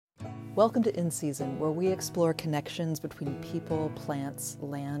Welcome to In Season, where we explore connections between people, plants,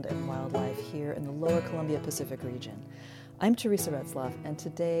 land, and wildlife here in the Lower Columbia Pacific region. I'm Teresa Retzlaff, and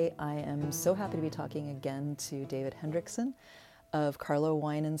today I am so happy to be talking again to David Hendrickson of Carlo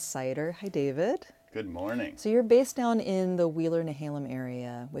Wine and Cider. Hi, David. Good morning. So you're based down in the Wheeler-Nehalem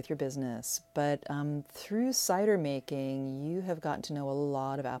area with your business, but through cider making, you have gotten to know a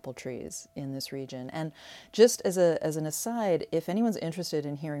lot of apple trees in this region. And just as an aside, if anyone's interested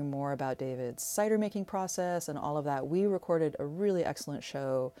in hearing more about David's cider making process and all of that, we recorded a really excellent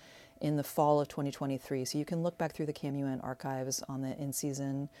show in the fall of 2023. So you can look back through the CAMUN archives on the In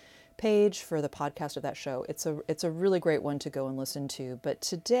Season page for the podcast of that show. It's a really great one to go and listen to. But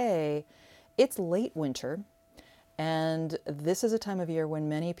today, it's late winter, and this is a time of year when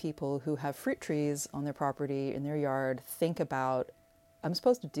many people who have fruit trees on their property, in their yard, think about, I'm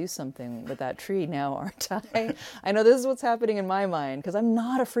supposed to do something with that tree now, aren't I? I know this is what's happening in my mind, because I'm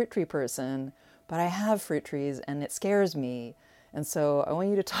not a fruit tree person, but I have fruit trees, and it scares me. And so I want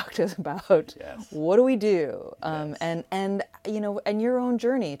you to talk to us about what do we do, and you know, and your own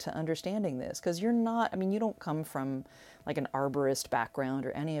journey to understanding this, because you're not, I mean, you don't come from like an arborist background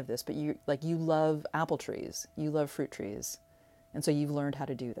or any of this, but you love apple trees, you love fruit trees, and so you've learned how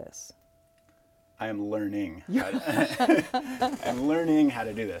to do this. I am learning. I'm learning how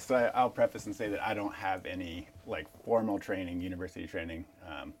to do this. So I'll preface and say that I don't have any like formal training, university training,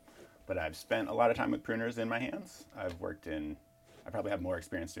 but I've spent a lot of time with pruners in my hands. I probably have more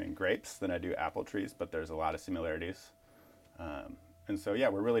experience doing grapes than I do apple trees, but there's a lot of similarities. And so, yeah,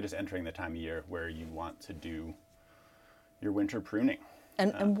 we're really just entering the time of year where you want to do your winter pruning.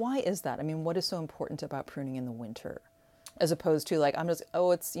 And why is that? I mean, what is so important about pruning in the winter? As opposed to like,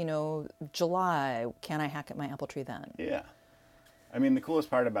 it's, you know, July, can I hack at my apple tree then? Yeah. I mean, the coolest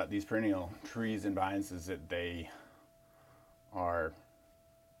part about these perennial trees and vines is that they're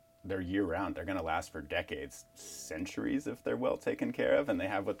year round. They're going to last for decades, centuries if they're well taken care of and they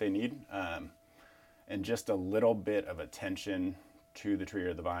have what they need. And just a little bit of attention to the tree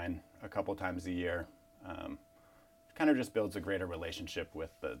or the vine a couple times a year kind of just builds a greater relationship with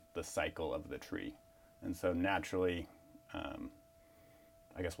the cycle of the tree. And so naturally,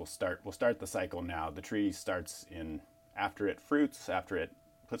 I guess we'll start the cycle now. The tree starts after it fruits, after it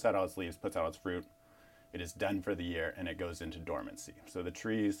puts out all its leaves, puts out its fruit. It is done for the year and it goes into dormancy. So the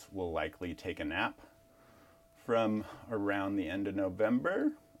trees will likely take a nap from around the end of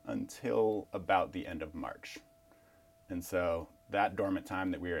November until about the end of March. And so that dormant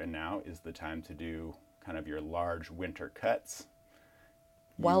time that we are in now is the time to do kind of your large winter cuts.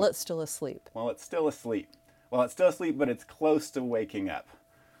 While it's still asleep. While it's still asleep. Well, it's still asleep, but it's close to waking up.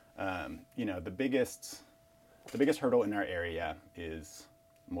 You know, the biggest hurdle in our area is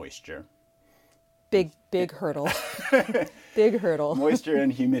moisture. Big hurdle. Big hurdle. Moisture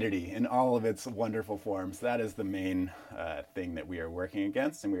and humidity in all of its wonderful forms. That is the main thing that we are working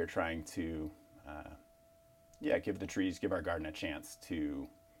against, and we are trying to give our garden a chance to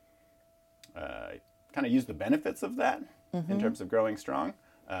kind of use the benefits of that in terms of growing strong,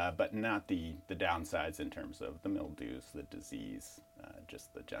 but not the downsides in terms of the mildews, the disease,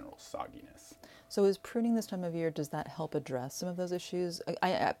 just the general sogginess. So is pruning this time of year, does that help address some of those issues?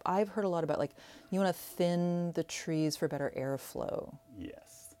 I've heard a lot about like, you want to thin the trees for better airflow.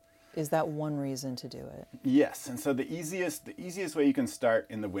 Yes. Is that one reason to do it? Yes, and so the easiest way you can start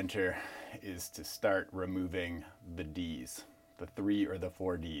in the winter is to start removing the Ds, the 3 or the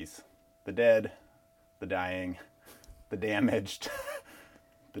 4 Ds. The dead, the dying, the damaged,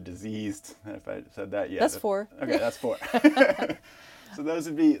 the diseased. If I said that, yeah. That's 4. Okay, that's 4. So those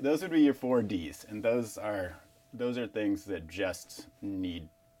would be your 4 Ds, and those are things that just need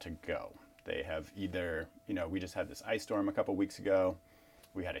to go. They have either, you know, we just had this ice storm a couple weeks ago.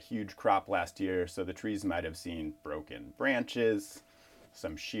 We had a huge crop last year, so the trees might have seen broken branches,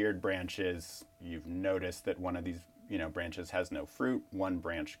 some sheared branches. You've noticed that one of these, you know, branches has no fruit. One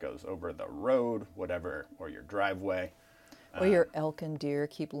branch goes over the road, whatever, or your driveway. Or your elk and deer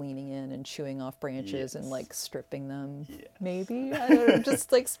keep leaning in and chewing off branches and like stripping them. Yes. Maybe. I don't know,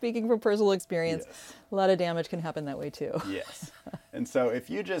 just like speaking from personal experience, a lot of damage can happen that way too. Yes. And so if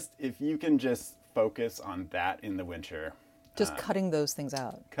you can just focus on that in the winter. Just cutting those things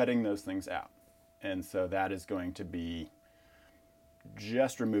out. And so that is going to be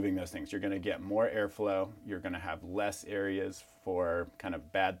just removing those things. You're going to get more airflow. You're going to have less areas for kind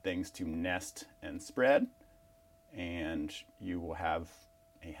of bad things to nest and spread. And you will have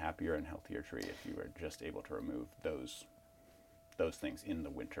a happier and healthier tree if you are just able to remove those things in the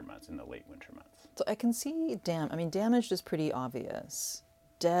winter months, in the late winter months. So I can see damaged is pretty obvious.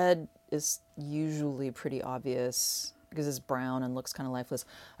 Dead is usually pretty obvious because it's brown and looks kind of lifeless.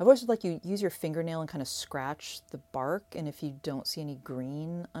 I've always like you use your fingernail and kind of scratch the bark, and if you don't see any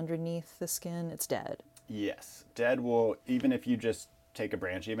green underneath the skin, it's dead. Yes, dead will, even if you just take a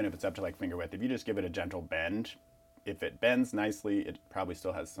branch, even if it's up to like finger width, if you just give it a gentle bend, if it bends nicely, it probably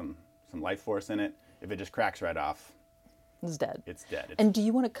still has some life force in it. If it just cracks right off, It's dead. it's dead. And do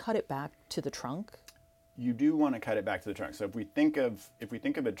you want to cut it back to the trunk? You do want to cut it back to the trunk. So if we think of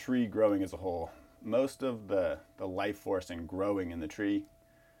a tree growing as a whole, most of the life force in growing in the tree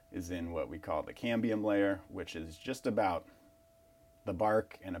is in what we call the cambium layer, which is just about the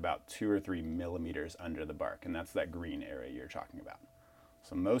bark and about 2 or 3 millimeters under the bark, and that's that green area you're talking about.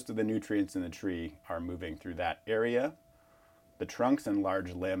 So most of the nutrients in the tree are moving through that area. The trunks and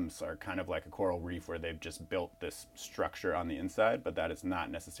large limbs are kind of like a coral reef where they've just built this structure on the inside, but that is not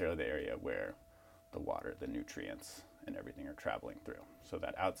necessarily the area where the water, the nutrients, and everything are traveling through. So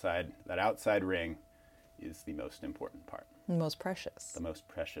that outside ring is the most important part. The most precious. The most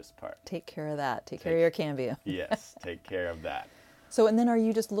precious part. Take care of that. Take care of your cambium. Yes, take care of that. So, and then are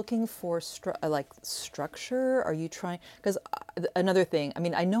you just looking for structure? Are you trying, because another thing, I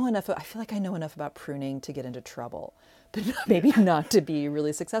mean, I feel like I know enough about pruning to get into trouble, but maybe not to be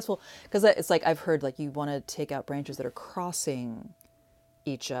really successful. Because it's like, I've heard like you want to take out branches that are crossing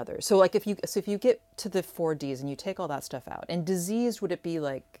each other. So like if you get to the 4Ds and you take all that stuff out, and disease, would it be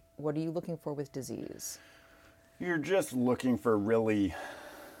like, what are you looking for with disease? You're just looking for really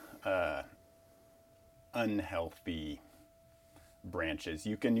unhealthy branches.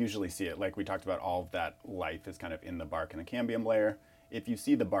 You can usually see it, like we talked about, all of that life is kind of in the bark and the cambium layer. If you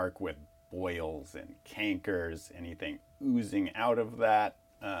see the bark with boils and cankers, anything oozing out of that,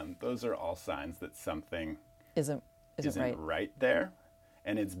 those are all signs that something Isn't right there.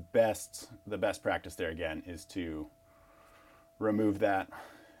 And it's the best practice there again is to remove that,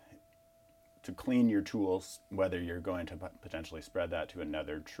 to clean your tools, whether you're going to potentially spread that to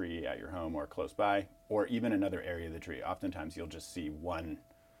another tree at your home or close by, or even another area of the tree. Oftentimes you'll just see one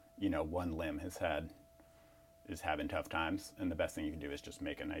limb is having tough times, and the best thing you can do is just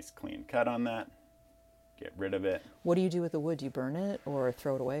make a nice clean cut on that, get rid of it. What do you do with the wood? Do you burn it or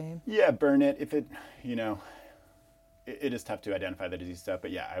throw it away? Yeah, burn it. If it, it is tough to identify the disease stuff, but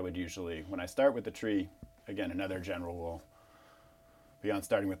yeah, I would usually, when I start with the tree, again, another general rule beyond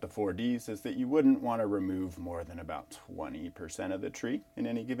starting with the 4Ds is that you wouldn't want to remove more than about 20% of the tree in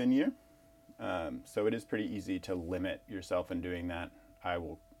any given year. So it is pretty easy to limit yourself in doing that. I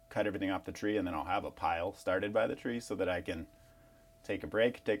will cut everything off the tree, and then I'll have a pile started by the tree so that I can take a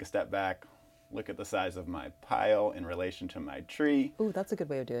break, take a step back, look at the size of my pile in relation to my tree. Ooh, that's a good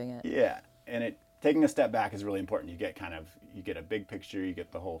way of doing it. Yeah, and taking a step back is really important. You get a big picture, you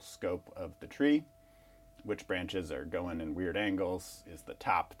get the whole scope of the tree. Which branches are going in weird angles? Is the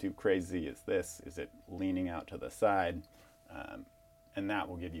top too crazy? Is it leaning out to the side? And that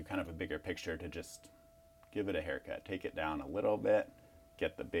will give you kind of a bigger picture to just give it a haircut, take it down a little bit,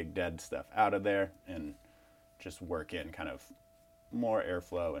 get the big dead stuff out of there, and just work in kind of more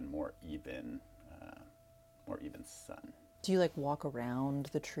airflow and more even sun. Do you like walk around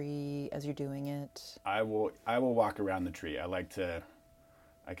the tree as you're doing it? I will walk around the tree.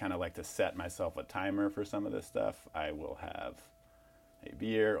 I kind of like to set myself a timer for some of this stuff. I will have a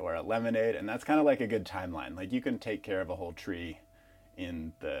beer or a lemonade, and that's kind of like a good timeline. Like you can take care of a whole tree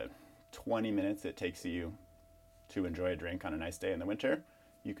in the 20 minutes it takes you to enjoy a drink on a nice day in the winter.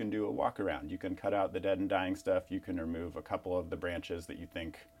 You can do a walk around. You can cut out the dead and dying stuff. You can remove a couple of the branches that you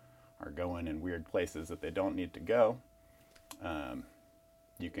think are going in weird places that they don't need to go.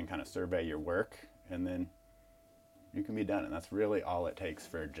 You can kind of survey your work, and then you can be done. And that's really all it takes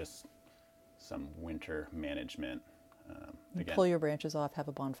for just some winter management. Again, pull your branches off, have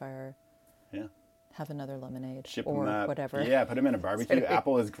a bonfire. Yeah. Have another lemonade Chip or them up. Whatever. Yeah, put them in a barbecue.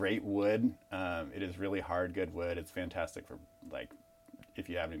 Apple is great wood. It is really hard, good wood. It's fantastic for, like, if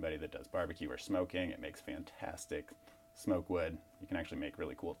you have anybody that does barbecue or smoking, it makes fantastic smoke wood. You can actually make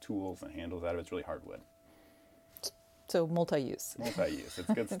really cool tools and handles out of it. It's really hard wood. So multi-use. Multi-use.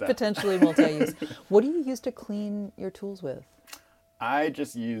 It's good stuff. Potentially multi-use. What do you use to clean your tools with? I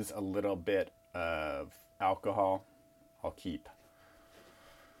just use a little bit of alcohol. I'll keep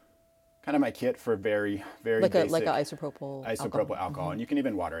kind of my kit for very, very basic. Like an isopropyl alcohol. Mm-hmm. And you can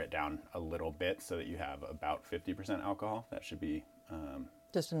even water it down a little bit so that you have about 50% alcohol. That should be...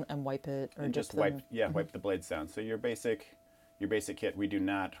 just and wipe it, or and just wipe the blades down. So your basic kit,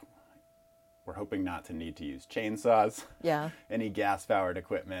 we're hoping not to need to use chainsaws. Yeah. Any gas powered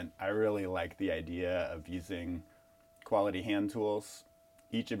equipment. I really like the idea of using quality hand tools.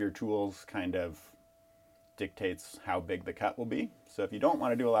 Each of your tools kind of dictates how big the cut will be. So if you don't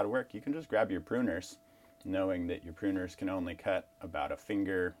want to do a lot of work, you can just grab your pruners knowing that your pruners can only cut about a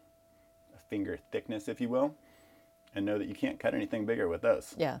finger thickness, if you will, and know that you can't cut anything bigger with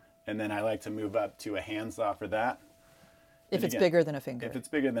those. Yeah. And then I like to move up to a handsaw for that. If it's bigger than a finger. If it's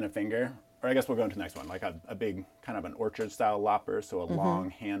bigger than a finger, or I guess we'll go into the next one, like a big kind of an orchard style lopper, so a long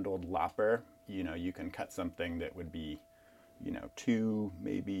handled lopper, you can cut something that would be, 2,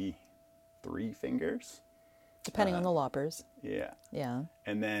 maybe 3 fingers. Depending on the loppers. Yeah. Yeah.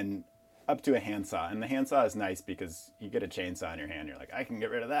 And then up to a handsaw. And the handsaw is nice because you get a chainsaw in your hand. You're like, I can get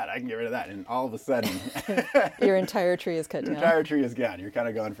rid of that. I can get rid of that. And all of a sudden, your entire tree is cut down. Your entire tree is gone. You're kind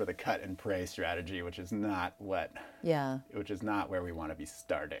of going for the cut and pray strategy, which is not where we want to be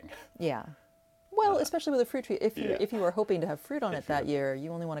starting. Yeah. Well, especially with a fruit tree. If you were hoping to have fruit on it that year,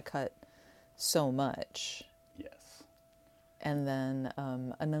 you only want to cut so much. Yes. And then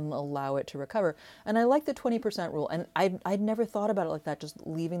allow it to recover. And I like the 20% rule. And I'd never thought about it like that, just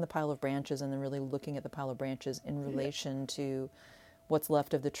leaving the pile of branches and then really looking at the pile of branches in relation to what's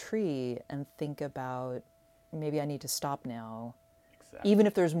left of the tree and think about, maybe I need to stop now. Exactly. Even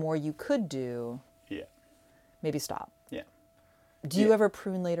if there's more you could do, maybe stop. Yeah. Do you ever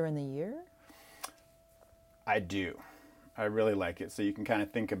prune later in the year? I do. I really like it. So you can kind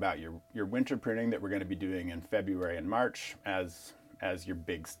of think about your winter pruning that we're going to be doing in February and March as your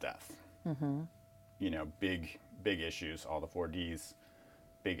big stuff. Mm-hmm. Big issues, all the 4Ds,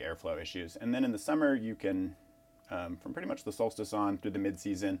 big airflow issues. And then in the summer, you can, from pretty much the solstice on through the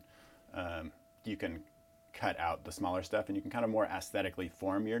mid-season, you can cut out the smaller stuff and you can kind of more aesthetically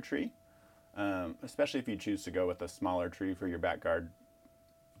form your tree, especially if you choose to go with a smaller tree for your back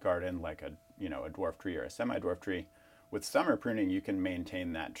garden, like a dwarf tree or a semi-dwarf tree. With summer pruning, you can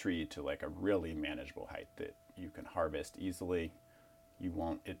maintain that tree to like a really manageable height that you can harvest easily.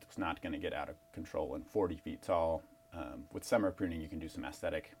 It's not going to get out of control and 40 feet tall. With summer pruning, you can do some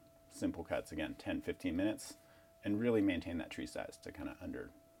aesthetic, simple cuts, again, 10, 15 minutes, and really maintain that tree size to kind of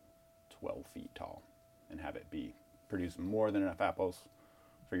under 12 feet tall and have it produce more than enough apples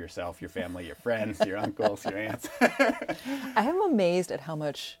for yourself, your family, your friends, your uncles, your aunts. I am amazed at how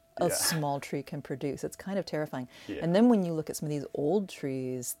much a small tree can produce. It's kind of terrifying. Yeah. And then when you look at some of these old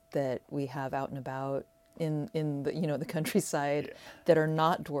trees that we have out and about in the the countryside that are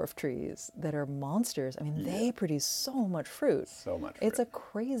not dwarf trees, that are monsters. I mean, they produce so much fruit. So much fruit. It's a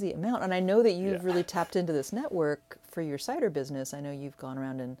crazy amount. And I know that you've really tapped into this network for your cider business. I know you've gone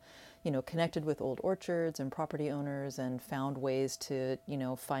around and connected with old orchards and property owners and found ways to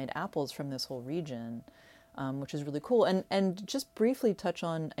find apples from this whole region. Which is really cool. And just briefly touch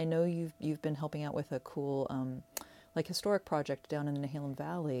on, I know you've been helping out with a cool historic project down in the Nehalem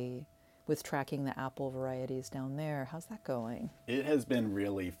Valley with tracking the apple varieties down there. How's that going? It has been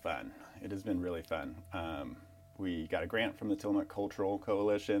really fun. We got a grant from the Tillamook Cultural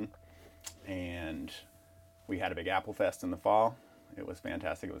Coalition, and we had a big apple fest in the fall. It was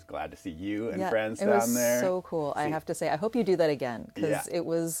fantastic. It was glad to see you and friends down there. It was so cool. I have to say, I hope you do that again, because it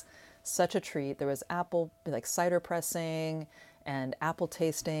was such a treat. There was cider pressing and apple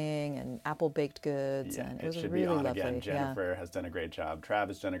tasting and apple baked goods, and it was really lovely. Again. Jennifer has done a great job. Trav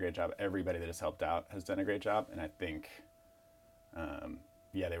has done a great job. Everybody that has helped out has done a great job, and I think,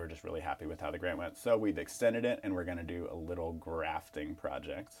 they were just really happy with how the grant went. So we've extended it, and we're going to do a little grafting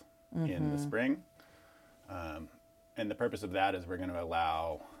project in the spring. And the purpose of that is we're going to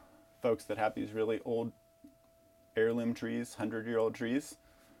allow folks that have these really old heirloom trees, 100-year-old trees.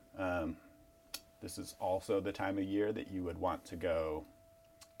 This is also the time of year that you would want to go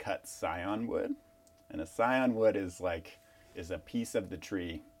cut scion wood. And a scion wood is a piece of the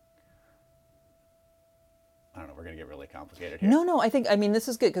tree. I don't know, we're going to get really complicated here. No, I think this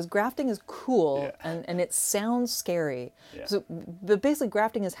is good, because grafting is cool and it sounds scary. Yeah. So, but basically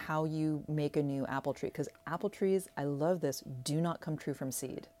grafting is how you make a new apple tree, because apple trees, I love this, do not come true from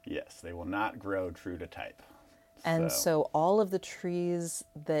seed. Yes, they will not grow true to type. And so all of the trees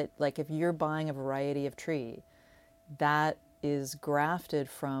that, if you're buying a variety of tree, that is grafted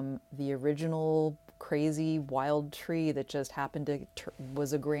from the original crazy wild tree that just happened to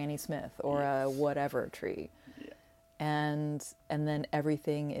was a Granny Smith or a whatever tree. Yeah. And then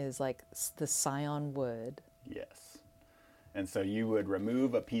everything is like the scion wood. Yes. And so you would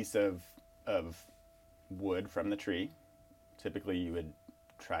remove a piece of wood from the tree. Typically you would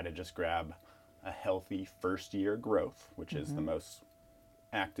try to just grab a healthy first year growth, which is the most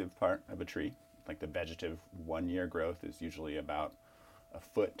active part of a tree. Like the vegetative 1 year growth is usually about 1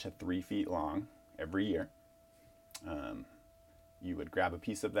 foot to 3 feet long every year. You would grab a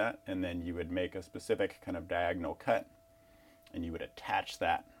piece of that, and then you would make a specific kind of diagonal cut, and you would attach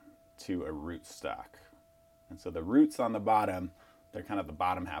that to a root stock. And so the roots on the bottom, they're kind of the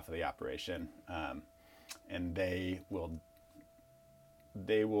bottom half of the operation. and they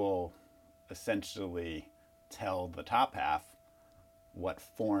will essentially tell the top half what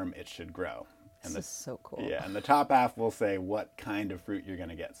form it should grow. And This is so cool. Yeah, and the top half will say what kind of fruit you're going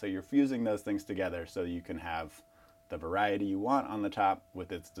to get. So you're fusing those things together so you can have the variety you want on the top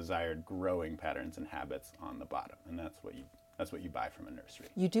with its desired growing patterns and habits on the bottom. And that's what you buy from a nursery.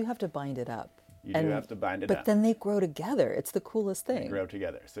 You do have to bind it up. You do have to bind it up. But then they grow together. It's the coolest thing. They grow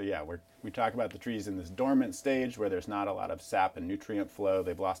together. So yeah, we talk about the trees in this dormant stage where there's not a lot of sap and nutrient flow.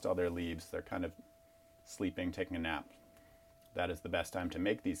 They've lost all their leaves. They're kind of sleeping, taking a nap. That is the best time to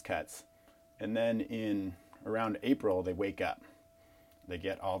make these cuts. And then in around April, they wake up. They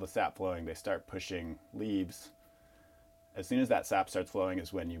get all the sap flowing. They start pushing leaves. As soon as that sap starts flowing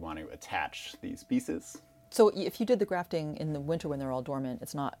is when you want to attach these pieces. So if you did the grafting in the winter when they're all dormant,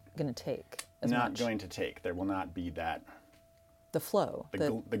 it's not going to take as much. Not going to take. There will not be that. The flow.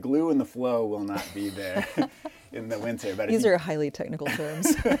 The glue and the flow will not be there in the winter. But these are highly technical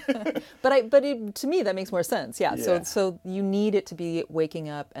terms. To me, that makes more sense. Yeah. So you need it to be waking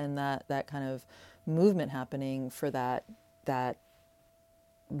up and that kind of movement happening for that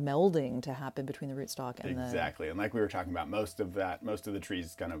melding to happen between the rootstock and exactly. And like we were talking about, most of the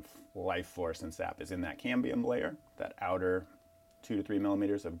tree's kind of life force and sap is in that cambium layer, that outer 2 to 3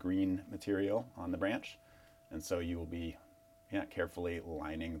 millimeters of green material on the branch. And so you will be carefully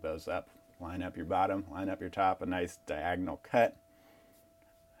lining those up. Line up your bottom, line up your top, a nice diagonal cut,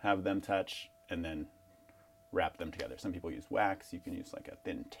 have them touch, and then wrap them together. Some people use wax. You can use like a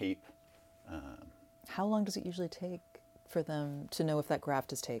thin tape. How long does it usually take for them to know if that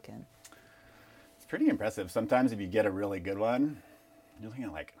graft is taken? It's pretty impressive. Sometimes if you get a really good one, you're looking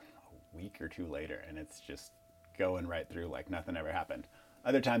at like a week or two later, and it's just going right through like nothing ever happened.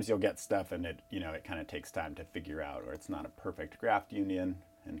 Other times you'll get stuff and it kind of takes time to figure out, or it's not a perfect graft union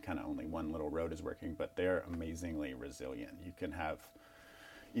and kind of only one little road is working, but they're amazingly resilient. You can have,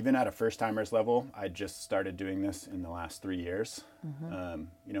 even at a first-timers level, I just started doing this in the last 3 years.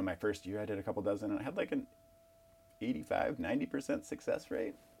 Mm-hmm. My first year I did a couple dozen and I had like an 85-90% success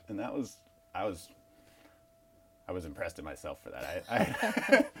rate, and I was impressed at myself for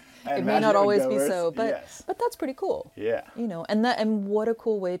that. It may not always be worse. so, but Yes. but that's pretty cool. Yeah. And what a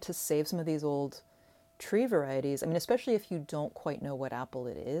cool way to save some of these old tree varieties. I mean, especially if you don't quite know what apple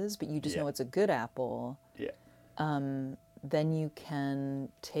it is, but you just know it's a good apple. Yeah. Then you can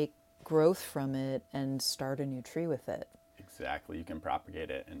take growth from it and start a new tree with it. Exactly. You can propagate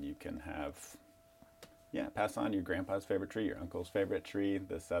it, and you can have, pass on your grandpa's favorite tree, your uncle's favorite tree,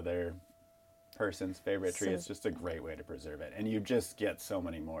 this other person's favorite tree. It's just a great way to preserve it. And you just get so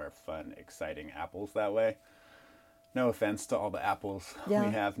many more fun, exciting apples that way. No offense to all the apples we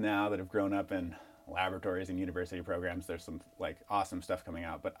have now that have grown up in laboratories and university programs. There's some like awesome stuff coming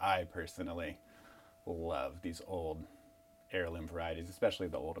out, but I personally love these old heirloom varieties, especially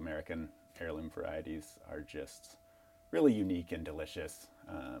the old American heirloom varieties are just really unique and delicious.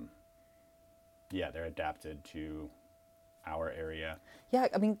 They're adapted to our area. Yeah,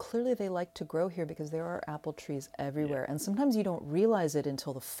 I mean, clearly they like to grow here because there are apple trees everywhere. And sometimes you don't realize it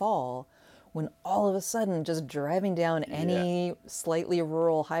until the fall when all of a sudden just driving down any slightly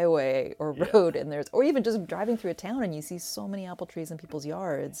rural highway or road or even just driving through a town and you see so many apple trees in people's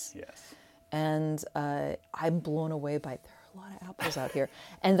yards. Yes. And I'm blown away by, there are a lot of apples out here.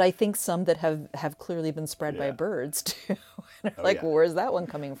 And I think some that have clearly been spread by birds too. Where's that one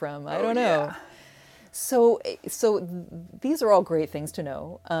coming from? I don't know. Yeah. So these are all great things to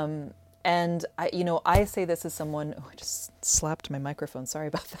know. And I say this as someone, I just slapped my microphone. Sorry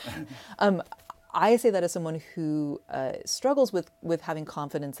about that. I say that as someone who struggles with having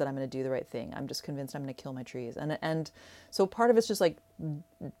confidence that I'm going to do the right thing. I'm just convinced I'm going to kill my trees. And so part of it's just like,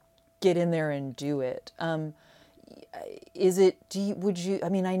 get in there and do it. I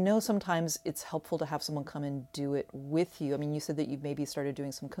know sometimes it's helpful to have someone come and do it with you. I mean, you said that you maybe started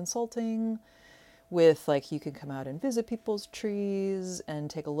doing some consulting with, like, you can come out and visit people's trees and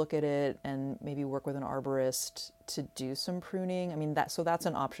take a look at it and maybe work with an arborist to do some pruning. I mean, that's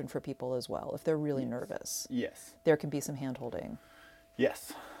an option for people as well. If they're really nervous, there can be some hand-holding.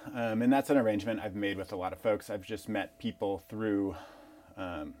 Yes. And that's an arrangement I've made with a lot of folks. I've just met people through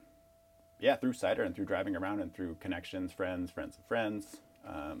cider and through driving around and through connections, friends of friends.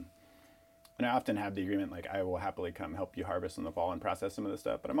 And I often have the agreement, like, I will happily come help you harvest in the fall and process some of this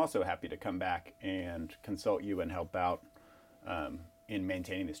stuff, but I'm also happy to come back and consult you and help out in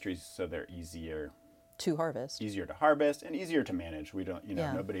maintaining these trees so they're easier to harvest and easier to manage. We don't,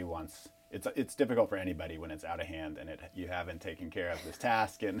 nobody wants, it's difficult for anybody when it's out of hand and you haven't taken care of this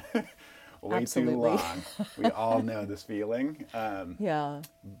task and way too long. We all know this feeling.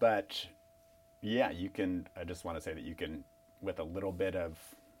 But Yeah, you can. I just want to say that you can, with a little bit of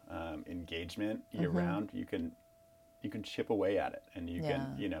engagement year round, you can chip away at it, and you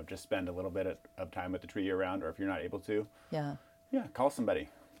can, Yeah. just spend a little bit of time with the tree year round. Or if you're not able to, Yeah. yeah, call somebody.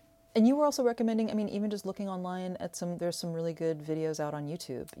 And you were also recommending, I mean, even just looking online at there's some really good videos out on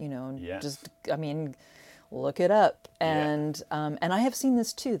YouTube, and Yes. I mean, look it up. Yeah. And I have seen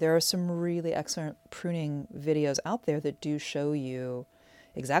this too. There are some really excellent pruning videos out there that do show you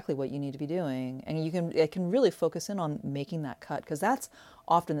exactly what you need to be doing. And it can really focus in on making that cut, because that's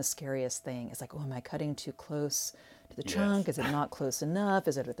often the scariest thing. It's like, oh, am I cutting too close to the trunk? Yes. Is it not close enough?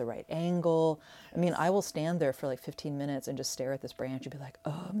 Is it at the right angle? I mean, I will stand there for like 15 minutes and just stare at this branch and be like,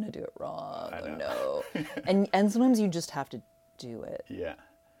 oh, I'm going to do it wrong. I Oh, know. no. and sometimes you just have to do it. Yeah.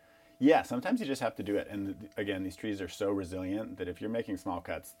 Yeah, sometimes you just have to do it. And again, these trees are so resilient that if you're making small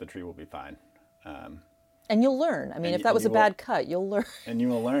cuts, the tree will be fine. And you'll learn. I mean, if that was a bad cut, you'll learn. And you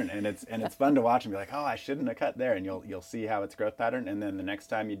will learn. And it's fun to watch and be like, oh, I shouldn't have cut there. And you'll see how its growth pattern. And then the next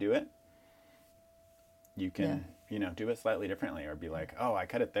time you do it, you can, do it slightly differently, or be like, oh, I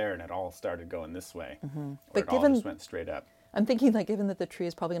cut it there and it all started going this way. Or But it all just went straight up. I'm thinking, like, given that the tree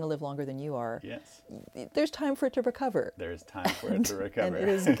is probably going to live longer than you are, Yes. there's time for it to recover. There's time for it to recover. And it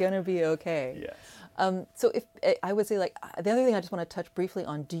is going to be okay. Yes. So if I would say, like, the other thing I just want to touch briefly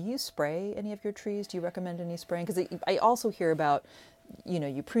on, do you spray any of your trees? Do you recommend any spraying? Because I also hear about,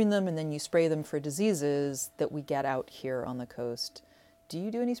 you prune them and then you spray them for diseases that we get out here on the coast. Do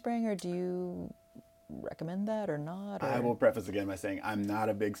you do any spraying, or do you recommend that or not? Or? I will preface again by saying I'm not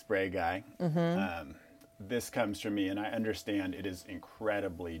a big spray guy. This comes from me, and I understand it is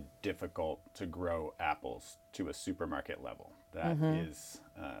incredibly difficult to grow apples to a supermarket level. That is,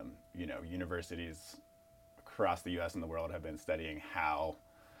 universities across the U.S. and the world have been studying how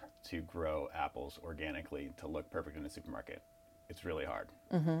to grow apples organically to look perfect in a supermarket. It's really hard,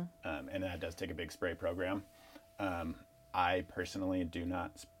 and that does take a big spray program. I personally do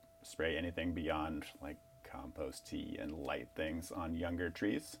not spray anything beyond like compost tea and light things on younger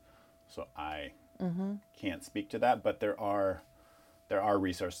trees, so I can't speak to that. But there are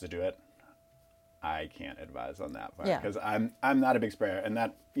resources to do it. I can't advise on that part because I'm not a big sprayer, and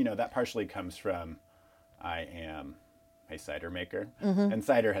that that partially comes from I am a cider maker, and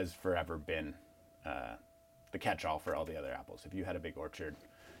cider has forever been the catch-all for all the other apples. If you had a big orchard,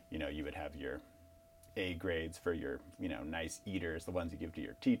 you would have your A grades for your nice eaters, the ones you give to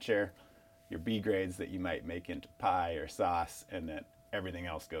your teacher, your B grades that you might make into pie or sauce, and then everything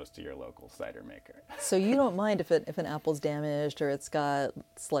else goes to your local cider maker. So you don't mind if an apple's damaged or it's got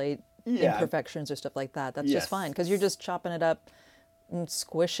slight imperfections or stuff like that. That's just fine, because you're just chopping it up and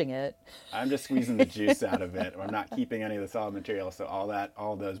squishing it. I'm just squeezing the juice out of it. I'm not keeping any of the solid material, so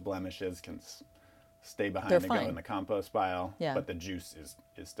all those blemishes can stay behind and go in the compost pile. Yeah. But the juice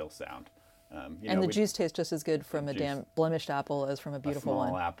is still sound. And the juice tastes just as good from a damn blemished apple as from a beautiful one. A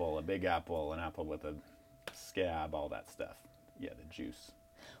small one. apple, a big apple, an apple with a scab, all that stuff. Yeah, the juice.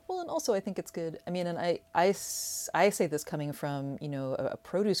 Well, and also I think it's good. I mean, and I say this coming from, a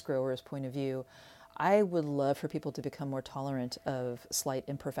produce grower's point of view. I would love for people to become more tolerant of slight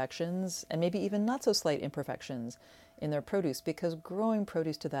imperfections, and maybe even not so slight imperfections in their produce, because growing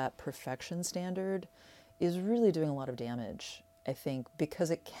produce to that perfection standard is really doing a lot of damage, I think,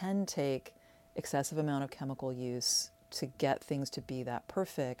 because it can take excessive amount of chemical use to get things to be that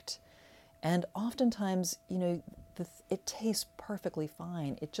perfect. And oftentimes, it tastes perfectly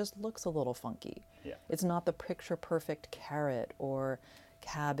fine. It just looks a little funky. Yeah. It's not the picture perfect carrot or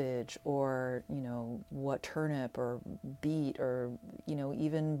cabbage or, what turnip or beet or,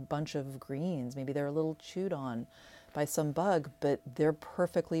 even bunch of greens. Maybe they're a little chewed on by some bug, but they're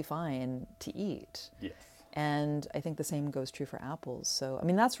perfectly fine to eat. Yes. And I think the same goes true for apples. So, I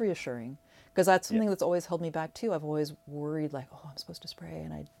mean, that's reassuring, because that's something that's always held me back too. I've always worried, like, oh, I'm supposed to spray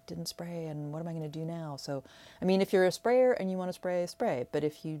and I didn't spray, and what am I going to do now? So, I mean, if you're a sprayer and you want to spray, spray. But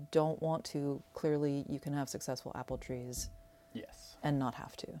if you don't want to, clearly you can have successful apple trees. Yes. And not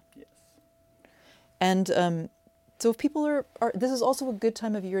have to. Yes. And so if people are, this is also a good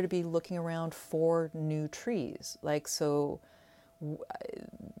time of year to be looking around for new trees. Like, so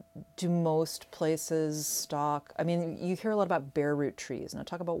do most places stock? I mean, you hear a lot about bare root trees, and I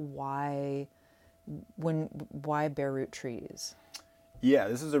talk about why bare root trees. Yeah,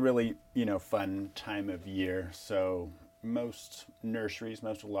 this is a really fun time of year. So most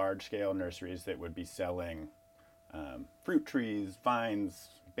large scale nurseries that would be selling fruit trees, vines,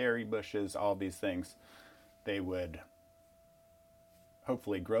 berry bushes, all these things, they would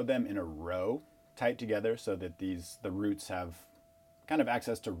hopefully grow them in a row, tight together, so that the roots have kind of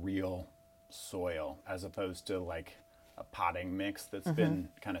access to real soil, as opposed to like a potting mix that's been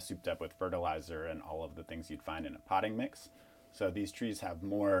kind of souped up with fertilizer and all of the things you'd find in a potting mix. So these trees have a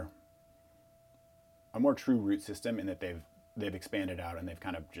more true root system in that they've expanded out and they've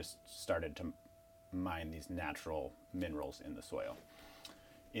kind of just started to mine these natural minerals in the soil.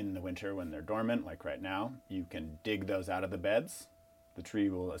 In the winter when they're dormant, like right now, you can dig those out of the beds. The tree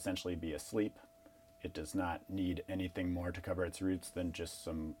will essentially be asleep. It does not need anything more to cover its roots than just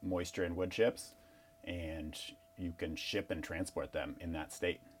some moisture and wood chips, and you can ship and transport them in that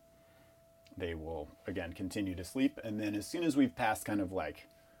state. They will, again, continue to sleep, and then as soon as we've passed kind of like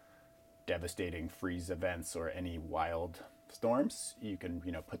devastating freeze events or any wild storms, you can,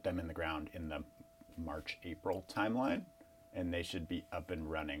 put them in the ground in the March-April timeline, and they should be up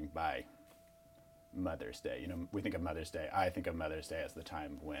and running by Mother's Day. We think of Mother's Day. I think of Mother's Day as the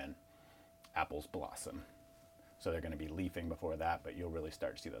time when apples blossom. So they're going to be leafing before that, but you'll really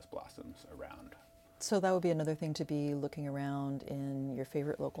start to see those blossoms around. So that would be another thing to be looking around in your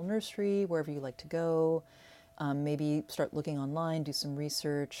favorite local nursery, wherever you like to go. Maybe start looking online, do some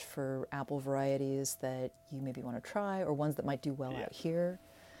research for apple varieties that you maybe want to try or ones that might do well out here.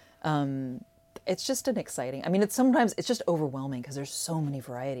 It's just sometimes it's just overwhelming because there's so many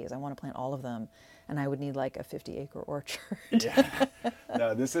varieties. I want to plant all of them, and I would need like a 50-acre orchard. Yeah.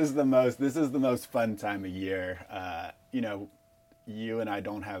 No, this is the most fun time of year. You and I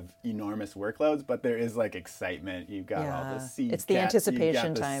don't have enormous workloads, but there is like excitement. You've got all the seed. It's the anticipation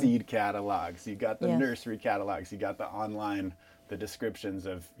you got time. The seed catalogs. You got the nursery catalogs. You got the online, the descriptions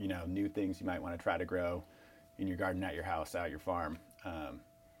of new things you might want to try to grow in your garden, at your house, out your farm.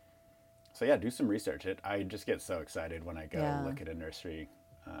 So yeah, do some research. I just get so excited when I go look at a nursery.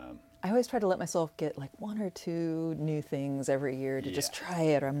 I always try to let myself get like one or two new things every year to just try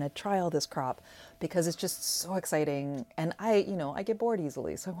it, or I'm going to try all this crop because it's just so exciting. And I get bored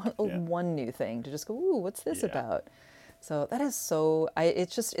easily. So I want one new thing to just go, ooh, what's this about? So that is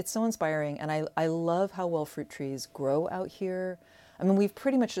it's so inspiring. And I love how well fruit trees grow out here. I mean, we've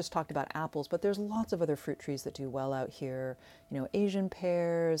pretty much just talked about apples, but there's lots of other fruit trees that do well out here. Asian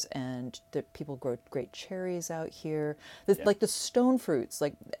pears, and people grow great cherries out here. Like the stone fruits,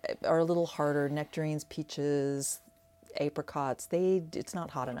 are a little harder. Nectarines, peaches, apricots. It's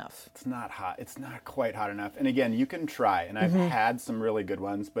not hot enough. It's not hot. It's not quite hot enough. And again, you can try. And I've had some really good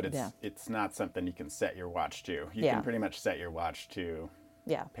ones, but it's not something you can set your watch to. You can pretty much set your watch to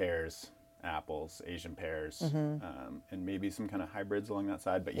pears, apples, Asian pears, and maybe some kind of hybrids along that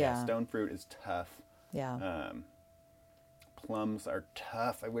side. But stone fruit is tough. Plums are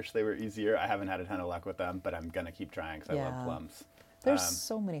tough. I wish they were easier. I haven't had a ton of luck with them, but I'm gonna keep trying because I love plums. There's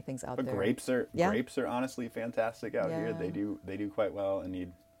so many things out there. But grapes are honestly fantastic out here. They do quite well and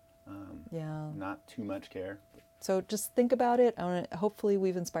need not too much care. So just think about it. Hopefully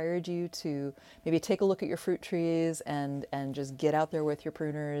we've inspired you to maybe take a look at your fruit trees and just get out there with your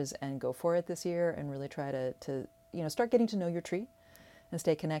pruners and go for it this year and really try to start getting to know your tree and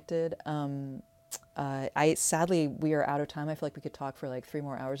stay connected. Sadly, we are out of time. I feel like we could talk for like 3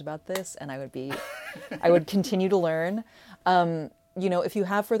 more hours about this, and I would continue to learn. If you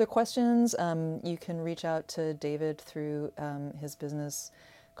have further questions, you can reach out to David through his business,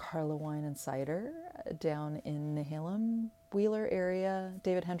 Carla Wine and Cider, down in Nehalem, Wheeler area.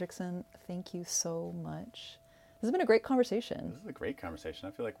 David Hendrickson, thank you so much. This has been a great conversation. This is a great conversation.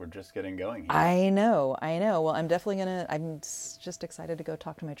 I feel like we're just getting going here. I know. Well, I'm just excited to go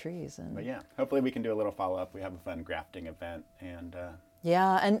talk to my trees. But hopefully we can do a little follow-up. We have a fun grafting event, and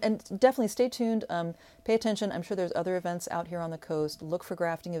and definitely stay tuned. Pay attention. I'm sure there's other events out here on the coast. Look for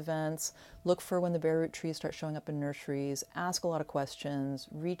grafting events. Look for when the bare root trees start showing up in nurseries. Ask a lot of questions.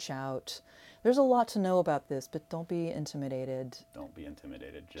 Reach out. There's a lot to know about this, but don't be intimidated. Don't be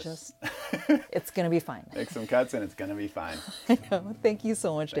intimidated. Just it's going to be fine. Make some cuts and it's going to be fine. I know. Thank you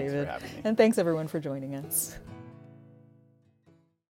so much, Thanks David. for having me. And thanks everyone for joining us.